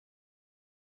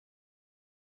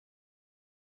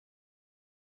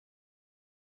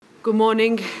Good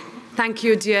morning. Thank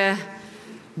you, dear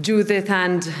Judith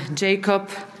and Jacob.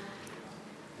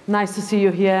 Nice to see you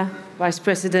here, Vice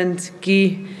President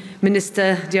Guy,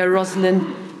 Minister, dear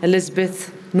Rosalind,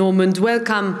 Elizabeth, Normand.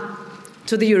 Welcome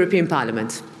to the European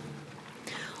Parliament.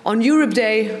 On Europe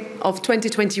Day of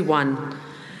 2021,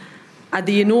 at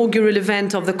the inaugural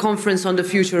event of the Conference on the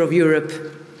Future of Europe,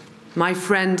 my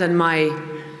friend and my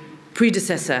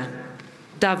predecessor,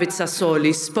 David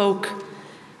Sassoli, spoke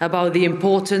about the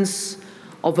importance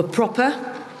of a proper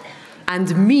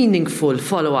and meaningful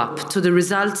follow-up to the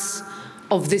results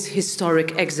of this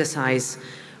historic exercise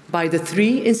by the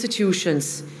three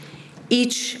institutions,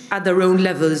 each at their own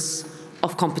levels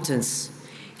of competence.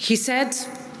 He said,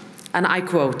 and I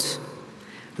quote,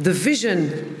 "The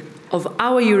vision of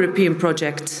our European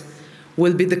project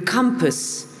will be the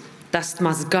compass that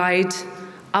must guide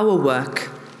our work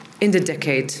in the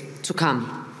decade to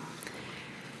come."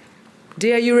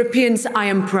 Dear Europeans, I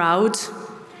am proud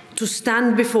to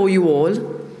stand before you all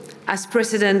as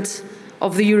President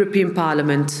of the European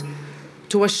Parliament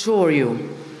to assure you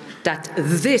that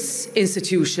this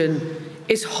institution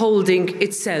is holding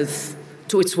itself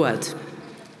to its word.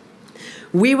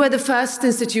 We were the first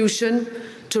institution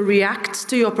to react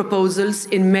to your proposals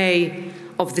in May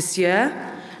of this year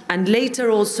and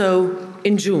later also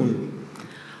in June.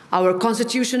 Our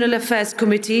Constitutional Affairs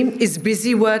Committee is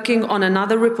busy working on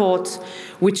another report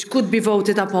which could be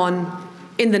voted upon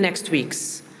in the next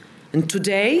weeks. And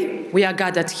today we are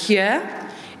gathered here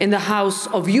in the House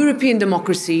of European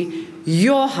Democracy,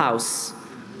 your house,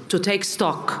 to take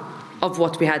stock of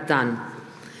what we had done.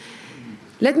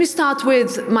 Let me start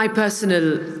with my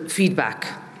personal feedback.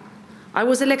 I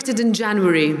was elected in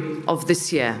January of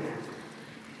this year.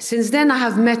 Since then I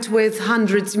have met with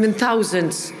hundreds, even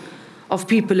thousands of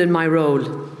people in my role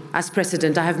as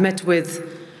President. I have met with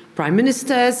Prime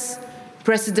Ministers,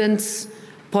 Presidents,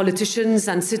 politicians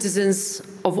and citizens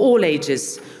of all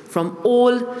ages from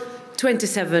all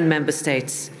 27 member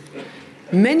states.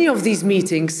 Many of these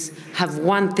meetings have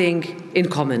one thing in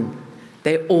common.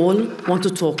 They all want to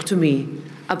talk to me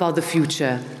about the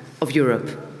future of Europe.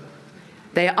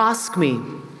 They ask me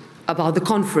about the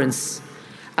conference,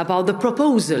 about the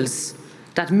proposals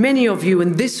that many of you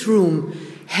in this room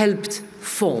helped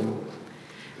form.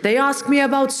 They ask me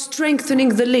about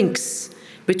strengthening the links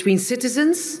between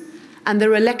citizens and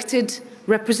their elected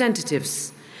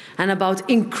representatives and about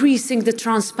increasing the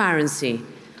transparency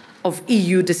of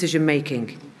EU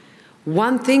decision-making.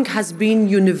 One thing has been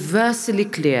universally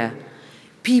clear.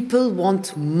 People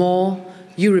want more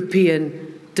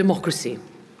European democracy.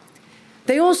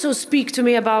 They also speak to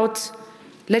me about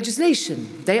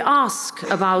legislation. They ask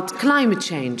about climate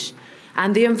change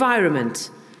and the environment,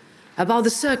 about the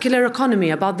circular economy,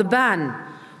 about the ban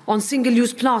on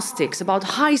single-use plastics, about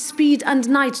high-speed and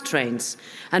night trains,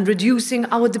 and reducing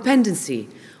our dependency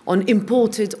on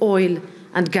imported oil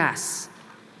and gas.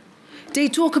 They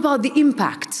talk about the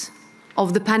impact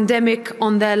of the pandemic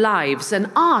on their lives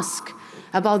and ask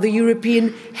about the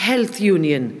European Health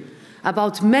Union,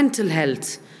 about mental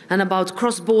health, and about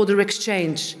cross-border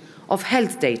exchange of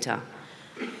health data.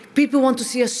 People want to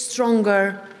see a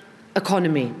stronger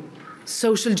economy,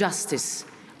 social justice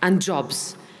and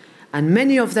jobs, and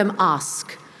many of them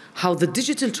ask how the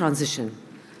digital transition,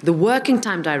 the Working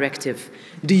Time Directive,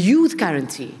 the Youth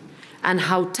Guarantee, and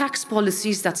how tax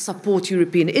policies that support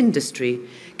European industry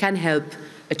can help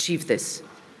achieve this.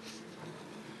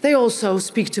 They also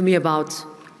speak to me about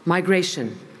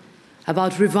migration,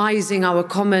 about revising our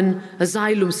common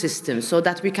asylum system so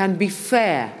that we can be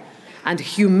fair and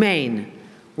humane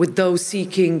with those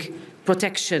seeking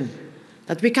protection,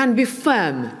 that we can be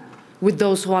firm with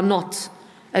those who are not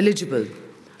eligible,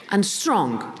 and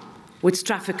strong with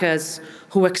traffickers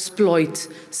who exploit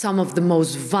some of the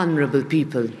most vulnerable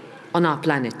people on our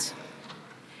planet.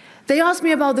 They ask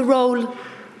me about the role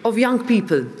of young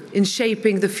people in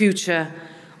shaping the future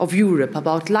of Europe,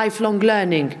 about lifelong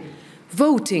learning,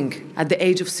 voting at the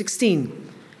age of 16,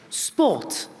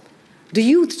 sport, the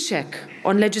youth check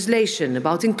on legislation,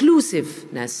 about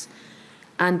inclusiveness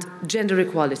and gender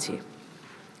equality.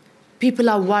 People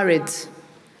are worried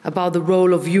about the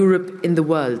role of Europe in the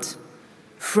world,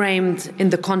 framed in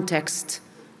the context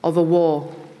of a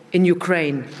war in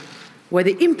Ukraine, where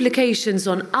the implications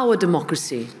on our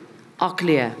democracy are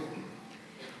clear.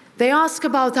 They ask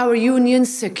about our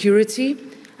union's security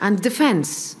and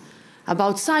defense,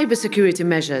 about cybersecurity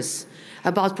measures,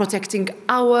 about protecting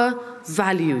our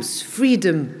values,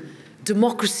 freedom,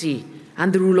 democracy,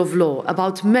 and the rule of law,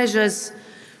 about measures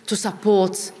to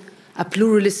support a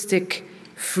pluralistic,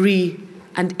 free,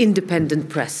 and independent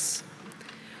press.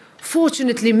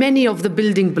 Fortunately, many of the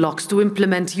building blocks to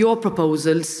implement your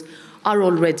proposals are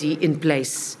already in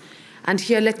place. And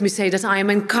here let me say that I am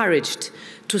encouraged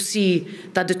to see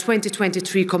that the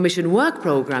 2023 Commission work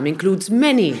programme includes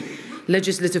many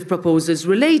legislative proposals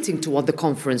relating to what the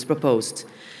conference proposed.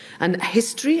 And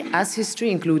history,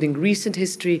 including recent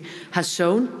history, has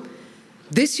shown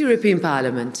this European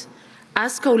Parliament,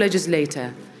 as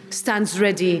co-legislator, stands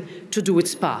ready to do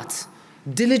its part,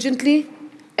 diligently,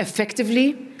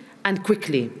 effectively and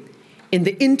quickly, in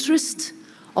the interest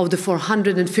of the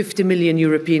 450 million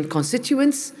European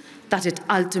constituents that it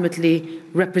ultimately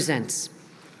represents.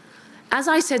 As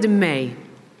I said in May,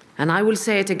 and I will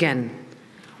say it again,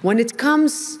 when it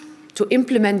comes to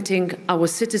implementing our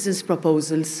citizens'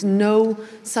 proposals, no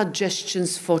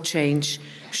suggestions for change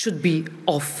should be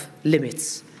off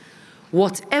limits.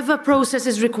 Whatever process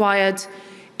is required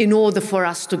in order for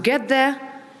us to get there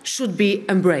should be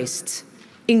embraced,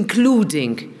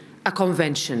 including a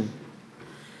convention.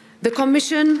 The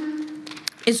Commission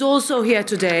is also here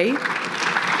today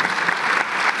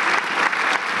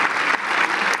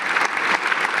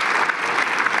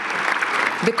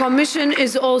The Commission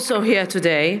is also here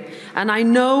today, and I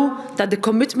know that the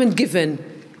commitment given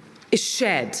is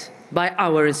shared by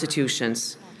our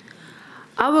institutions.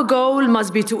 Our goal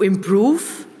must be to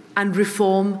improve and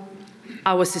reform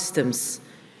our systems.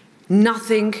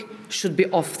 Nothing should be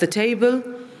off the table,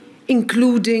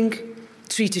 including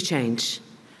treaty change,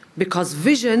 because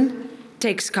vision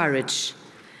takes courage.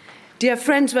 Dear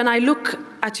friends, when I look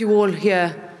at you all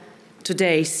here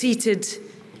today, seated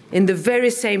in the very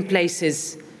same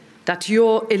places that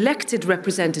your elected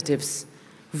representatives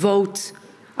vote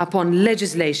upon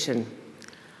legislation,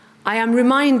 I am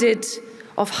reminded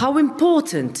of how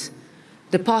important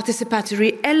the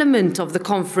participatory element of the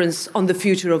Conference on the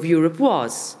Future of Europe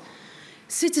was.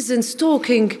 Citizens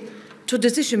talking to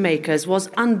decision makers was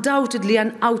undoubtedly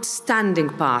an outstanding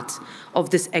part of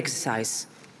this exercise,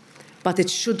 but it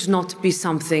should not be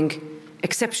something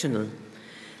exceptional.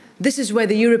 This is where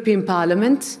the European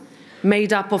Parliament,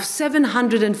 made up of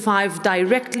 705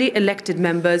 directly elected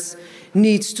members,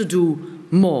 needs to do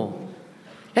more.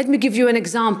 Let me give you an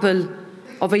example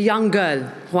of a young girl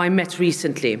who I met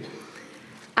recently.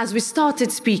 As we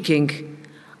started speaking,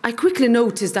 I quickly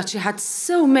noticed that she had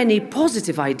so many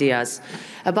positive ideas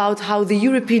about how the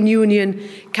European Union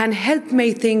can help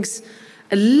make things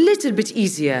a little bit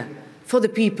easier for the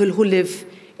people who live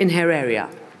in her area.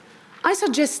 I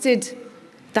suggested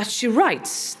that she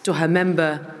writes to her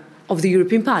member of the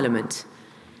European Parliament.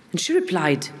 And she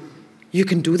replied, "You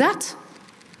can do that?"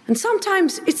 And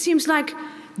sometimes it seems like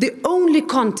the only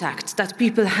contact that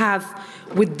people have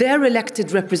with their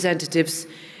elected representatives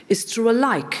is through a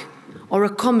like or a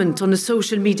comment on a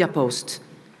social media post.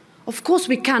 Of course,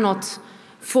 we cannot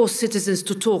force citizens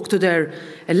to talk to their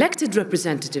elected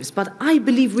representatives, but I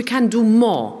believe we can do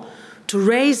more to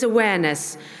raise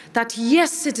awareness that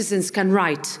yes, citizens can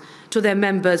write to their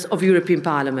members of European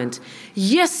Parliament.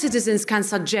 Yes, citizens can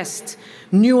suggest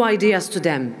new ideas to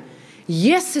them.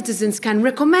 Yes, citizens can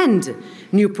recommend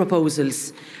new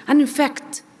proposals. And in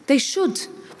fact, they should,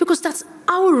 because that's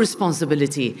our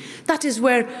responsibility. That is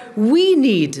where we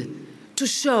need to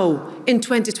show in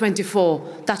 2024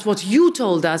 that what you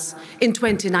told us in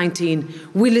 2019,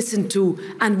 we listened to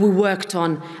and we worked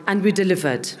on and we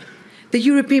delivered. The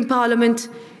European Parliament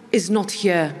is not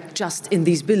here just in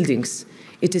these buildings.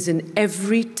 It is in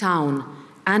every town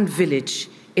and village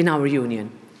in our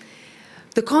union.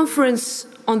 The Conference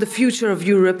on the Future of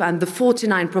Europe and the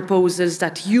 49 proposals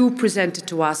that you presented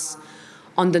to us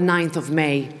on the 9th of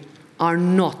May are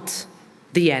not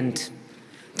the end.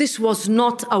 This was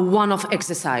not a one-off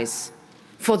exercise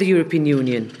for the European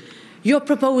Union. Your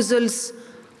proposals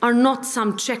are not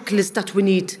some checklist that we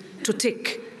need to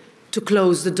tick to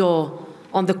close the door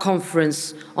on the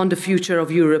Conference on the Future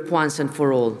of Europe once and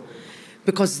for all.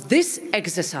 Because this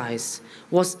exercise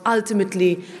was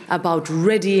ultimately about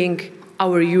readying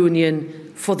our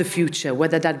union for the future,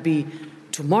 whether that be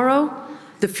tomorrow,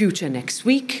 the future next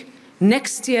week,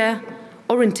 next year,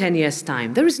 or in 10 years'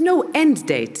 time. There is no end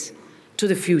date to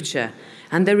the future,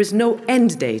 and there is no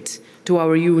end date to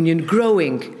our union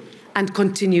growing and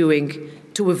continuing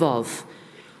to evolve.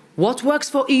 What works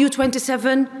for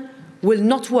EU27 will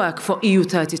not work for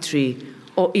EU33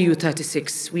 or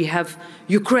EU36. We have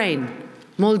Ukraine,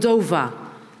 Moldova,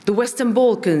 the Western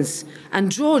Balkans,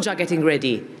 and Georgia getting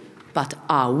ready. But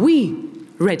are we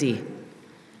ready?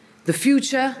 The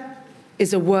future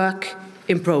is a work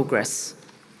in progress.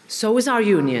 So is our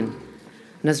union.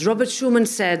 And as Robert Schuman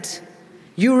said,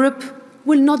 Europe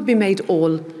will not be made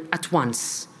all at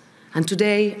once. And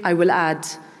today I will add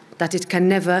that it can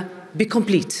never be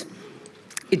complete.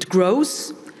 It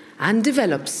grows and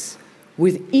develops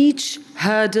with each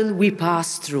hurdle we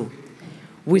pass through,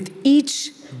 with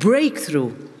each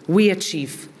breakthrough we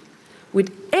achieve,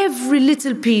 with every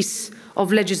little piece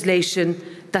of legislation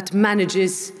that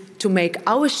manages to make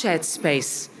our shared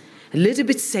space a little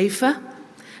bit safer,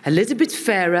 a little bit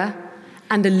fairer,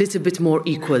 and a little bit more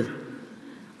equal.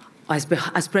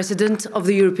 As President of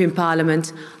the European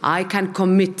Parliament, I can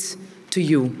commit to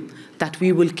you that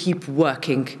we will keep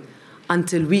working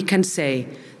until we can say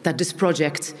that this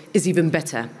project is even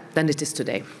better than it is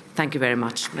today. Thank you very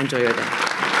much. Enjoy your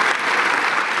day.